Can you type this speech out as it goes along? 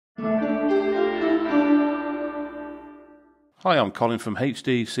Hi, I'm Colin from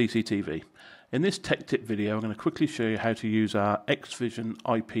HDCCTV. In this tech tip video, I'm going to quickly show you how to use our Xvision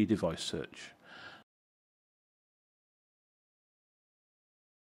IP device search.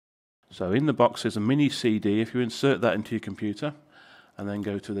 So in the box is a mini CD. If you insert that into your computer and then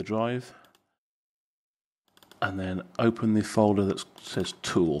go to the drive and then open the folder that says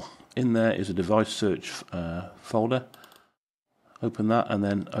Tool. In there is a device search folder. Open that and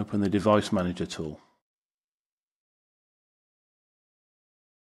then open the Device Manager tool.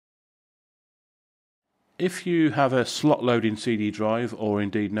 If you have a slot loading CD drive, or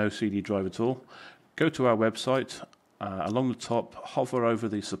indeed no CD drive at all, go to our website, along the top hover over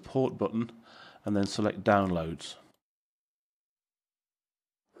the support button and then select downloads.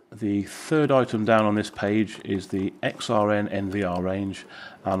 The third item down on this page is the XRN NVR range,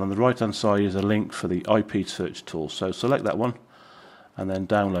 and on the right hand side is a link for the IP search tool. So select that one and then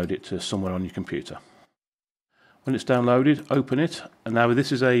download it to somewhere on your computer. When it's downloaded, open it, and now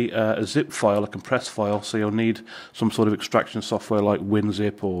this is a zip file, a compressed file, so you'll need some sort of extraction software like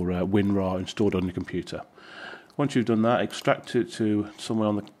WinZip or WinRAR installed on your computer. Once you've done that, extract it to somewhere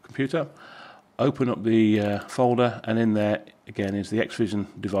on the computer, open up the folder, and in there again is the Xvision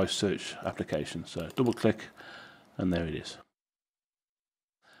device search application. So double click and there it is.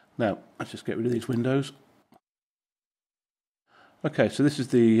 Now let's just get rid of these windows. Okay, so this is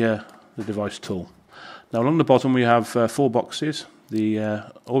the device tool. Now along the bottom we have 4 boxes.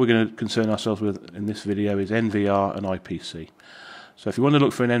 All we're going to concern ourselves with in this video is NVR and IPC. So if you want to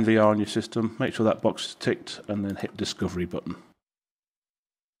look for an NVR on your system, make sure that box is ticked and then hit Discovery button.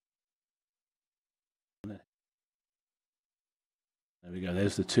 There we go,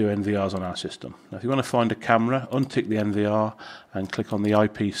 there's the 2 NVRs on our system. Now if you want to find a camera, untick the NVR and click on the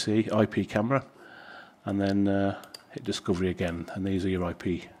IP camera, and then hit Discovery again, and these are your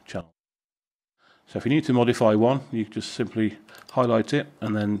IP channels. So if you need to modify one, you just simply highlight it,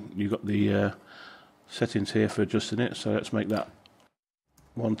 and then you've got the settings here for adjusting it. So let's make that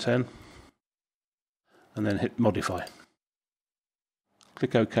 110, and then hit modify.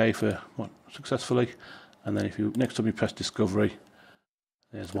 Click OK for successfully, and then next time you press Discovery,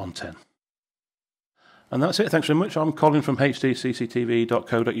 there's 110. And that's it. Thanks very much. I'm Colin from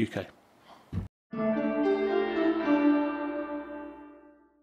HDCCTV.co.uk.